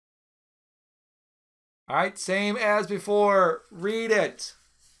All right, same as before. Read it.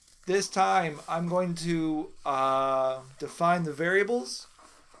 This time, I'm going to define the variables,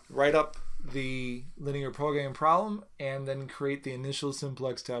 write up the linear programming problem, and then create the initial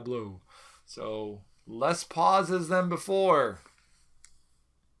simplex tableau. So less pauses than before.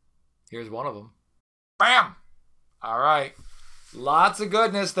 Here's one of them. Bam! All right. Lots of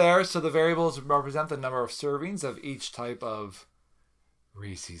goodness there. So the variables represent the number of servings of each type of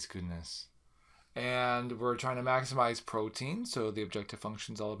Reese's goodness. And we're trying to maximize protein. So the objective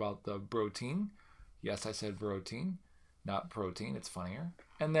function is all about the protein. Yes, I said protein, not protein. It's funnier.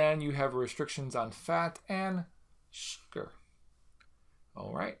 And then you have restrictions on fat and sugar.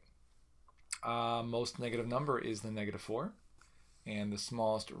 All right. Most negative number is the -4. And the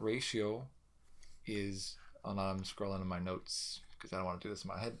smallest ratio is, oh no, I'm scrolling in my notes because I don't want to do this in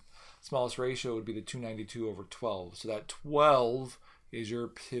my head. Smallest ratio would be the 292 over 12. So that 12 is your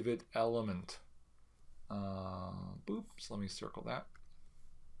pivot element. Oops, let me circle that.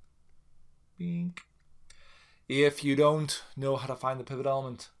 Bink. If you don't know how to find the pivot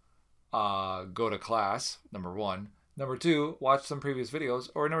element, go to class, number 1. Number 2, watch some previous videos.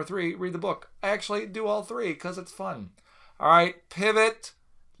 Or number 3, read the book. I actually do all 3 because it's fun. All right, pivot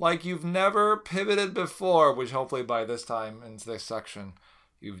like you've never pivoted before, which hopefully by this time in this section,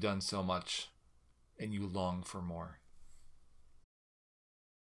 you've done so much and you long for more.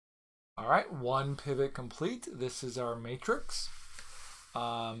 All right, 1 pivot complete. This is our matrix.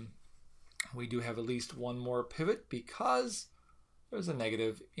 We do have at least 1 more pivot because there's a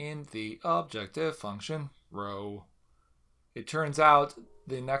negative in the objective function row. It turns out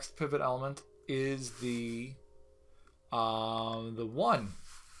the next pivot element is the 1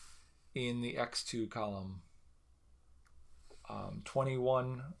 in the x2 column.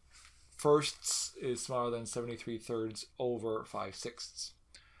 21 firsts is smaller than 73 thirds over 5 sixths.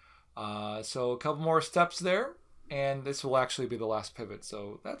 So a couple more steps there, and this will actually be the last pivot,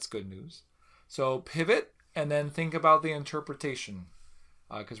 so that's good news. So pivot, and then think about the interpretation,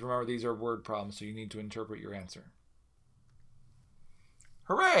 because remember, these are word problems, so you need to interpret your answer.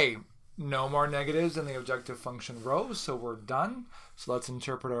 Hooray! No more negatives in the objective function row, so we're done. So let's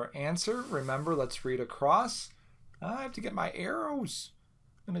interpret our answer. Remember, let's read across. I have to get my arrows.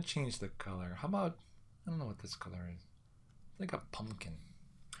 I'm going to change the color. How about, I don't know what this color is. Like a pumpkin.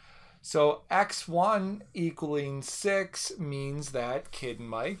 So x1 equaling 6 means that Kid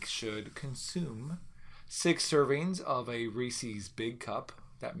Mike should consume 6 servings of a Reese's Big Cup.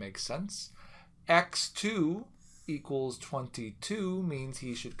 That makes sense. x2 equals 22 means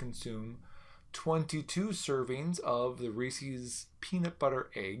he should consume 22 servings of the Reese's peanut butter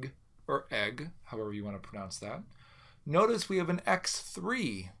egg, or egg, however you want to pronounce that. Notice we have an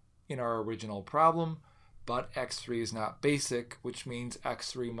x3 in our original problem, but x3 is not basic, which means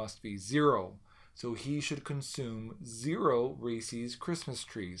x3 must be 0. So he should consume 0 Reese's Christmas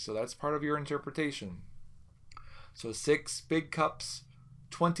trees. So that's part of your interpretation. So 6 big cups,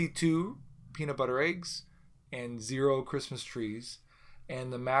 22 peanut butter eggs, and 0 Christmas trees.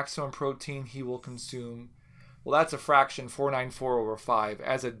 And the maximum protein he will consume, well, that's a fraction, 494 over 5.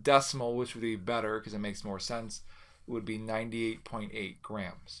 As a decimal, which would be better because it makes more sense, it would be 98.8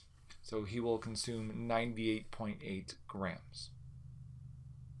 grams. So he will consume 98.8 grams.